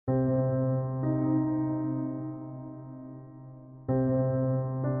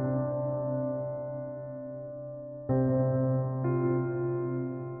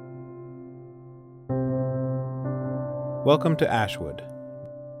Welcome to Ashwood.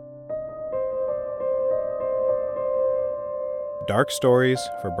 Dark stories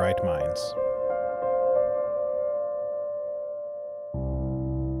for bright minds.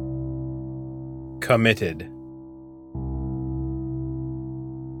 Committed.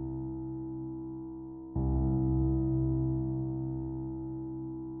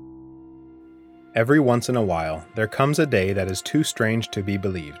 Every once in a while, there comes a day that is too strange to be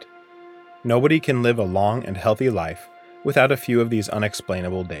believed. Nobody can live a long and healthy life without a few of these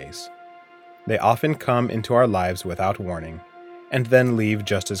unexplainable days. They often come into our lives without warning, and then leave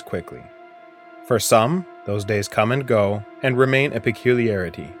just as quickly. For some, those days come and go and remain a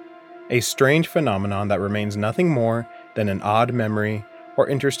peculiarity, a strange phenomenon that remains nothing more than an odd memory or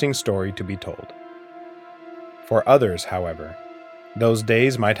interesting story to be told. For others, however, those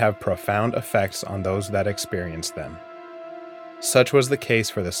days might have profound effects on those that experience them. Such was the case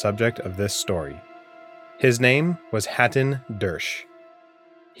for the subject of this story. His name was Hatton Dersch.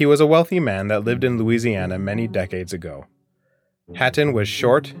 He was a wealthy man that lived in Louisiana many decades ago. Hatton was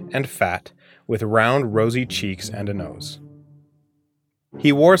short and fat, with round, rosy cheeks and a nose.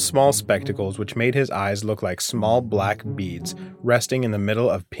 He wore small spectacles which made his eyes look like small black beads resting in the middle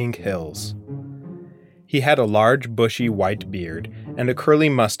of pink hills. He had a large, bushy white beard and a curly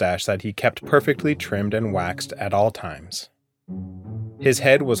mustache that he kept perfectly trimmed and waxed at all times. His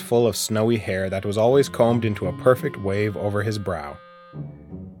head was full of snowy hair that was always combed into a perfect wave over his brow.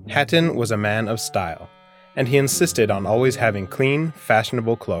 Hatton was a man of style, and he insisted on always having clean,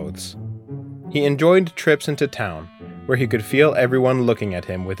 fashionable clothes. He enjoyed trips into town, where he could feel everyone looking at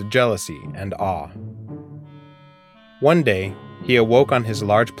him with jealousy and awe. One day, he awoke on his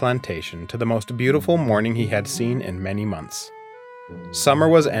large plantation to the most beautiful morning he had seen in many months. Summer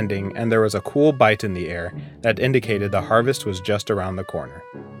was ending, and there was a cool bite in the air that indicated the harvest was just around the corner.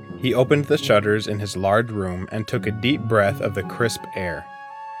 He opened the shutters in his large room and took a deep breath of the crisp air.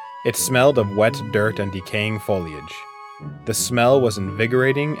 It smelled of wet dirt and decaying foliage. The smell was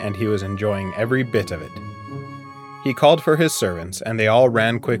invigorating, and he was enjoying every bit of it. He called for his servants, and they all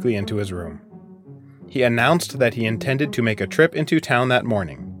ran quickly into his room. He announced that he intended to make a trip into town that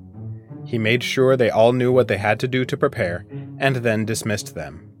morning. He made sure they all knew what they had to do to prepare, and then dismissed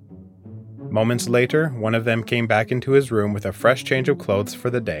them. Moments later, one of them came back into his room with a fresh change of clothes for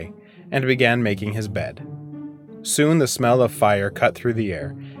the day, and began making his bed. Soon the smell of fire cut through the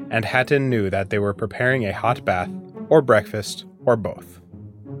air, and Hatton knew that they were preparing a hot bath, or breakfast, or both.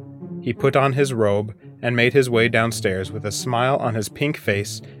 He put on his robe and made his way downstairs with a smile on his pink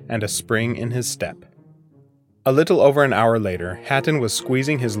face and a spring in his step. A little over an hour later, Hatton was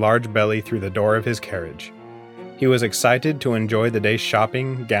squeezing his large belly through the door of his carriage. He was excited to enjoy the day's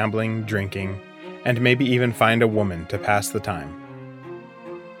shopping, gambling, drinking, and maybe even find a woman to pass the time.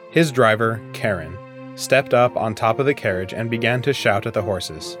 His driver, Karen, stepped up on top of the carriage and began to shout at the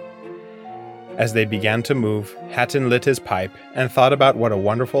horses. As they began to move, Hatton lit his pipe and thought about what a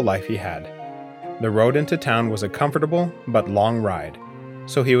wonderful life he had. The road into town was a comfortable but long ride,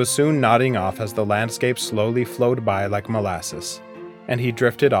 so he was soon nodding off as the landscape slowly flowed by like molasses, and he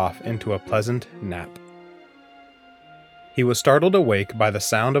drifted off into a pleasant nap. He was startled awake by the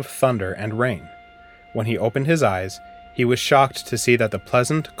sound of thunder and rain. When he opened his eyes, he was shocked to see that the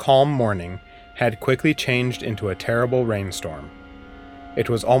pleasant, calm morning had quickly changed into a terrible rainstorm. It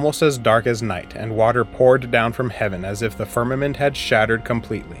was almost as dark as night, and water poured down from heaven as if the firmament had shattered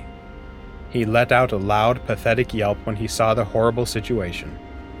completely. He let out a loud, pathetic yelp when he saw the horrible situation.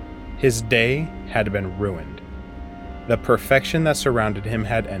 His day had been ruined. The perfection that surrounded him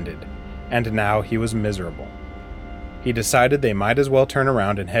had ended, and now he was miserable. He decided they might as well turn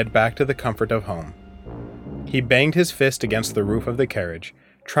around and head back to the comfort of home. He banged his fist against the roof of the carriage,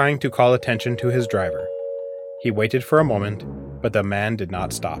 trying to call attention to his driver. He waited for a moment, but the man did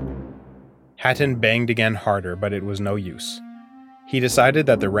not stop. Hatton banged again harder, but it was no use. He decided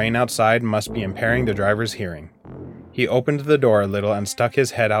that the rain outside must be impairing the driver's hearing. He opened the door a little and stuck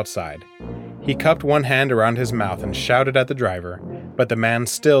his head outside. He cupped one hand around his mouth and shouted at the driver, but the man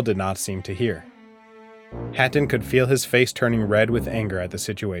still did not seem to hear. Hatton could feel his face turning red with anger at the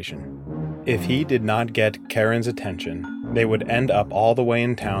situation. If he did not get Karen's attention, they would end up all the way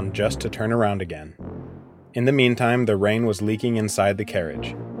in town just to turn around again. In the meantime, the rain was leaking inside the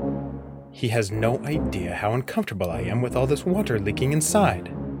carriage. "He has no idea how uncomfortable I am with all this water leaking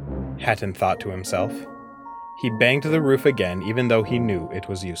inside," Hatton thought to himself. He banged the roof again, even though he knew it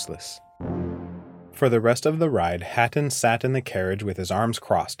was useless. For the rest of the ride, Hatton sat in the carriage with his arms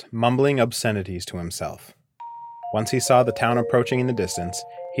crossed, mumbling obscenities to himself. Once he saw the town approaching in the distance,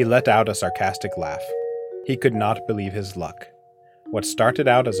 he let out a sarcastic laugh. He could not believe his luck. What started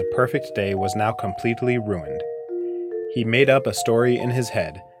out as a perfect day was now completely ruined. He made up a story in his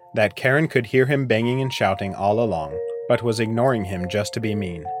head that Karen could hear him banging and shouting all along, but was ignoring him just to be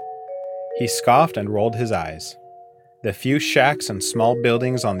mean. He scoffed and rolled his eyes. The few shacks and small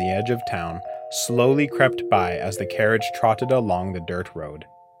buildings on the edge of town slowly crept by as the carriage trotted along the dirt road.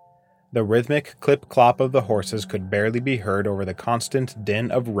 The rhythmic clip-clop of the horses could barely be heard over the constant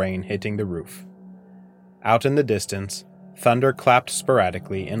din of rain hitting the roof. Out in the distance, thunder clapped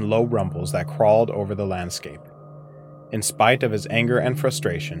sporadically in low rumbles that crawled over the landscape. In spite of his anger and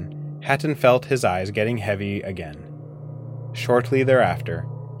frustration, Hatton felt his eyes getting heavy again. Shortly thereafter,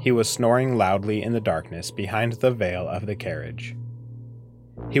 he was snoring loudly in the darkness behind the veil of the carriage.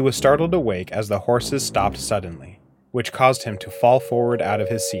 He was startled awake as the horses stopped suddenly, which caused him to fall forward out of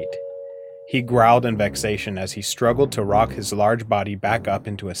his seat. He growled in vexation as he struggled to rock his large body back up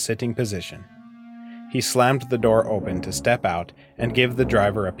into a sitting position. He slammed the door open to step out and give the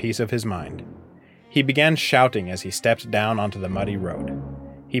driver a piece of his mind. He began shouting as he stepped down onto the muddy road.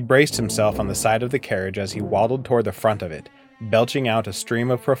 He braced himself on the side of the carriage as he waddled toward the front of it, belching out a stream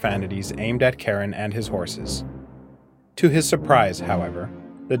of profanities aimed at Karen and his horses. To his surprise, however,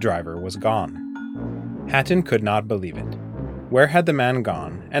 the driver was gone. Hatton could not believe it. Where had the man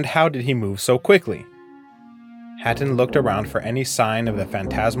gone, and how did he move so quickly? Hatton looked around for any sign of the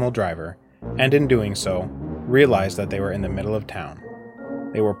phantasmal driver, and in doing so, realized that they were in the middle of town.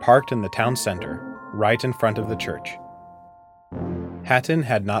 They were parked in the town center, right in front of the church. Hatton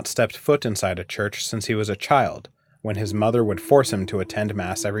had not stepped foot inside a church since he was a child, when his mother would force him to attend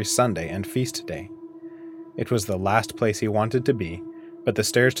Mass every Sunday and feast day. It was the last place he wanted to be, but the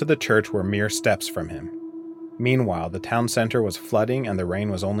stairs to the church were mere steps from him. Meanwhile, the town center was flooding and the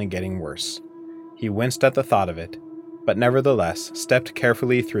rain was only getting worse. He winced at the thought of it, but nevertheless stepped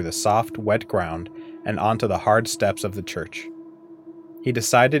carefully through the soft, wet ground and onto the hard steps of the church. He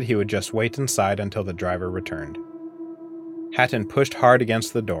decided he would just wait inside until the driver returned. Hatton pushed hard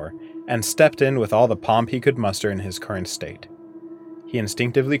against the door and stepped in with all the pomp he could muster in his current state. He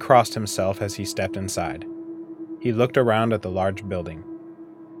instinctively crossed himself as he stepped inside. He looked around at the large building.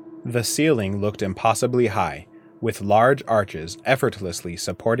 The ceiling looked impossibly high, with large arches effortlessly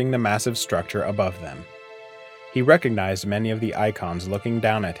supporting the massive structure above them. He recognized many of the icons looking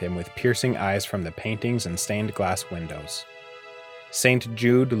down at him with piercing eyes from the paintings and stained glass windows. St.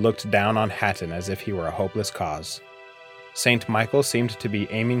 Jude looked down on Hatton as if he were a hopeless cause. St. Michael seemed to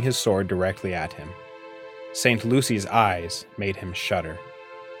be aiming his sword directly at him. St. Lucy's eyes made him shudder.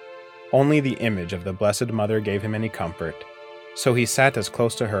 Only the image of the Blessed Mother gave him any comfort, so he sat as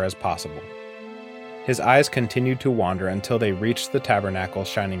close to her as possible. His eyes continued to wander until they reached the tabernacle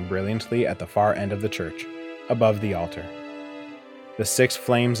shining brilliantly at the far end of the church, above the altar. The 6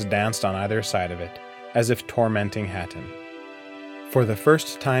 flames danced on either side of it, as if tormenting Hatton. For the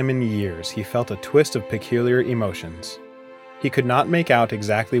first time in years, he felt a twist of peculiar emotions. He could not make out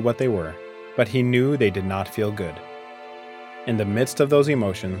exactly what they were, but he knew they did not feel good. In the midst of those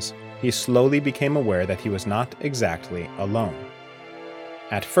emotions, he slowly became aware that he was not exactly alone.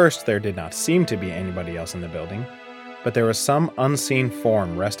 At first, there did not seem to be anybody else in the building, but there was some unseen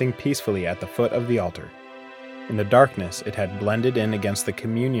form resting peacefully at the foot of the altar. In the darkness, it had blended in against the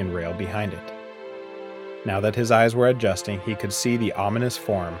communion rail behind it. Now that his eyes were adjusting, he could see the ominous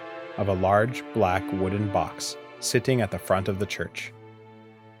form of a large, black wooden box sitting at the front of the church.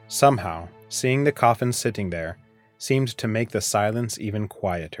 Somehow, seeing the coffin sitting there seemed to make the silence even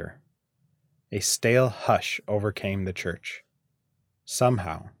quieter. A stale hush overcame the church.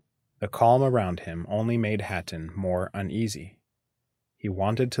 Somehow, the calm around him only made Hatton more uneasy. He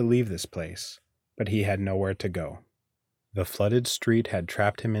wanted to leave this place, but he had nowhere to go. The flooded street had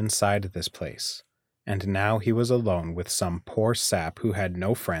trapped him inside this place, and now he was alone with some poor sap who had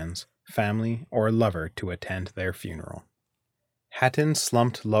no friends, family, or lover to attend their funeral. Hatton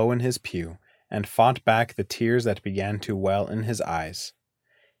slumped low in his pew and fought back the tears that began to well in his eyes.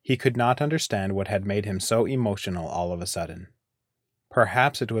 He could not understand what had made him so emotional all of a sudden.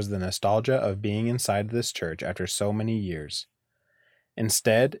 Perhaps it was the nostalgia of being inside this church after so many years.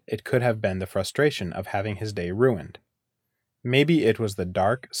 Instead, it could have been the frustration of having his day ruined. Maybe it was the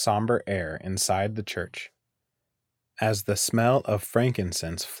dark, somber air inside the church. As the smell of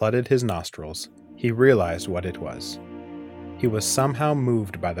frankincense flooded his nostrils, he realized what it was. He was somehow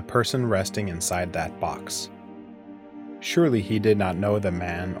moved by the person resting inside that box. Surely he did not know the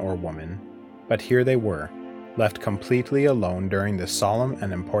man or woman, but here they were, left completely alone during this solemn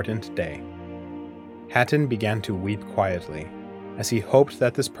and important day. Hatton began to weep quietly, as he hoped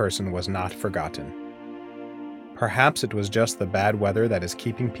that this person was not forgotten. Perhaps it was just the bad weather that is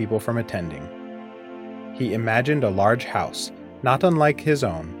keeping people from attending. He imagined a large house, not unlike his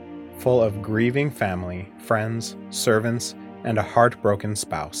own, full of grieving family, friends, servants, and a heartbroken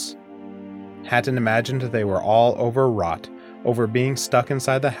spouse. Hatton imagined they were all overwrought over being stuck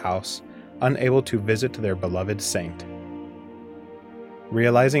inside the house, unable to visit their beloved saint.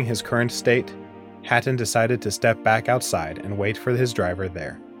 Realizing his current state, Hatton decided to step back outside and wait for his driver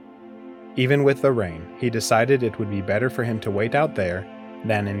there. Even with the rain, he decided it would be better for him to wait out there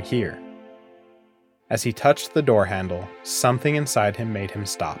than in here. As he touched the door handle, something inside him made him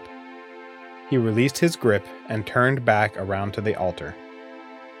stop. He released his grip and turned back around to the altar.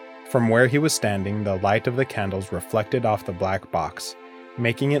 From where he was standing, the light of the candles reflected off the black box,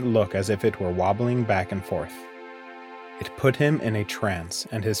 making it look as if it were wobbling back and forth. It put him in a trance,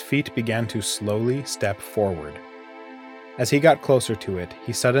 and his feet began to slowly step forward. As he got closer to it,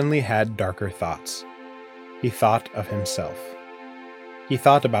 he suddenly had darker thoughts. He thought of himself. He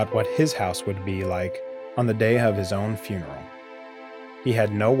thought about what his house would be like on the day of his own funeral. He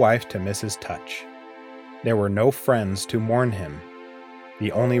had no wife to miss his touch. There were no friends to mourn him.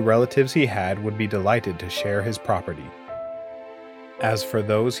 The only relatives he had would be delighted to share his property. As for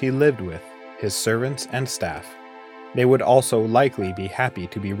those he lived with, his servants and staff, they would also likely be happy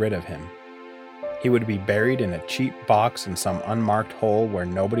to be rid of him. He would be buried in a cheap box in some unmarked hole where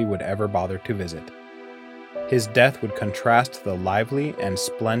nobody would ever bother to visit. His death would contrast the lively and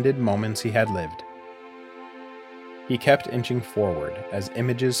splendid moments he had lived. He kept inching forward as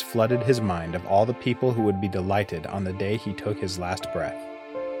images flooded his mind of all the people who would be delighted on the day he took his last breath.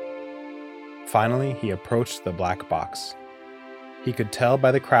 Finally, he approached the black box. He could tell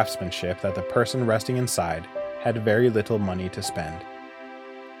by the craftsmanship that the person resting inside had very little money to spend.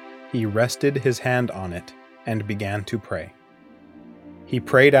 He rested his hand on it and began to pray. He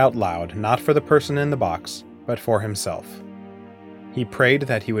prayed out loud, not for the person in the box, but for himself. He prayed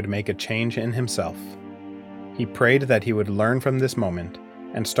that he would make a change in himself. He prayed that he would learn from this moment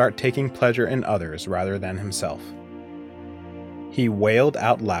and start taking pleasure in others rather than himself. He wailed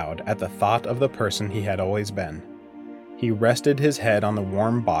out loud at the thought of the person he had always been. He rested his head on the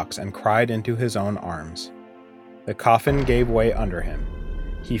warm box and cried into his own arms. The coffin gave way under him.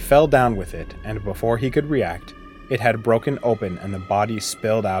 He fell down with it, and before he could react, it had broken open and the body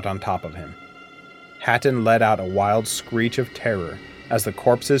spilled out on top of him. Hatton let out a wild screech of terror as the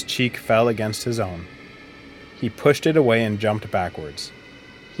corpse's cheek fell against his own. He pushed it away and jumped backwards.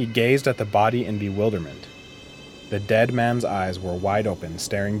 He gazed at the body in bewilderment. The dead man's eyes were wide open,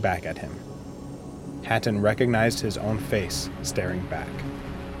 staring back at him. Hatton recognized his own face, staring back.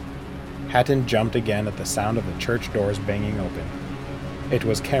 Hatton jumped again at the sound of the church doors banging open. It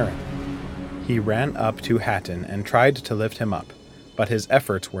was Karen. He ran up to Hatton and tried to lift him up, but his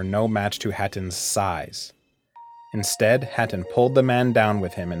efforts were no match to Hatton's size. Instead, Hatton pulled the man down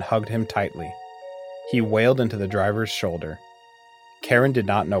with him and hugged him tightly. He wailed into the driver's shoulder. Karen did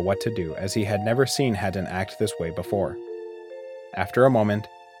not know what to do, as he had never seen Hatton act this way before. After a moment,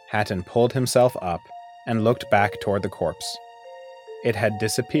 Hatton pulled himself up and looked back toward the corpse. It had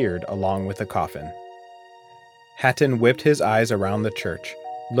disappeared along with the coffin. Hatton whipped his eyes around the church,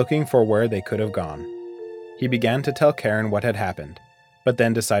 looking for where they could have gone. He began to tell Karen what had happened, but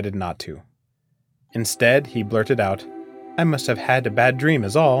then decided not to. Instead, he blurted out, "I must have had a bad dream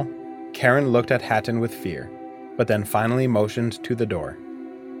is all." Karen looked at Hatton with fear, but then finally motioned to the door.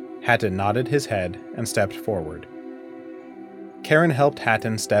 Hatton nodded his head and stepped forward. Karen helped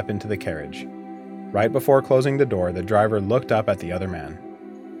Hatton step into the carriage. Right before closing the door, the driver looked up at the other man.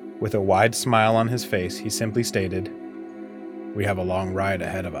 With a wide smile on his face, he simply stated, "We have a long ride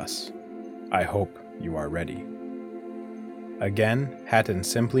ahead of us. I hope you are ready." Again, Hatton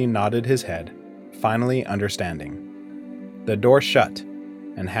simply nodded his head, finally understanding. The door shut,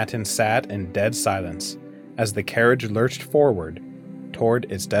 and Hatton sat in dead silence as the carriage lurched forward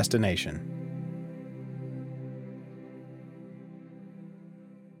toward its destination.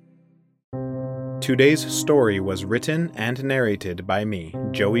 Today's story was written and narrated by me,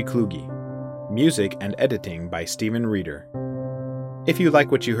 Joey Kluge. Music and editing by Stephen Reeder. If you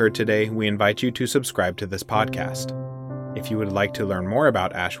like what you heard today, we invite you to subscribe to this podcast. If you would like to learn more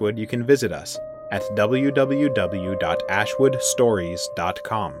about Ashwood, you can visit us at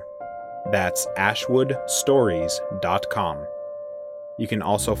www.ashwoodstories.com. That's ashwoodstories.com. You can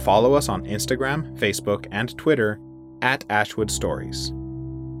also follow us on Instagram, Facebook, and Twitter at Ashwood Stories.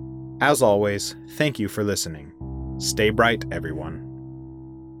 As always, thank you for listening. Stay bright, everyone.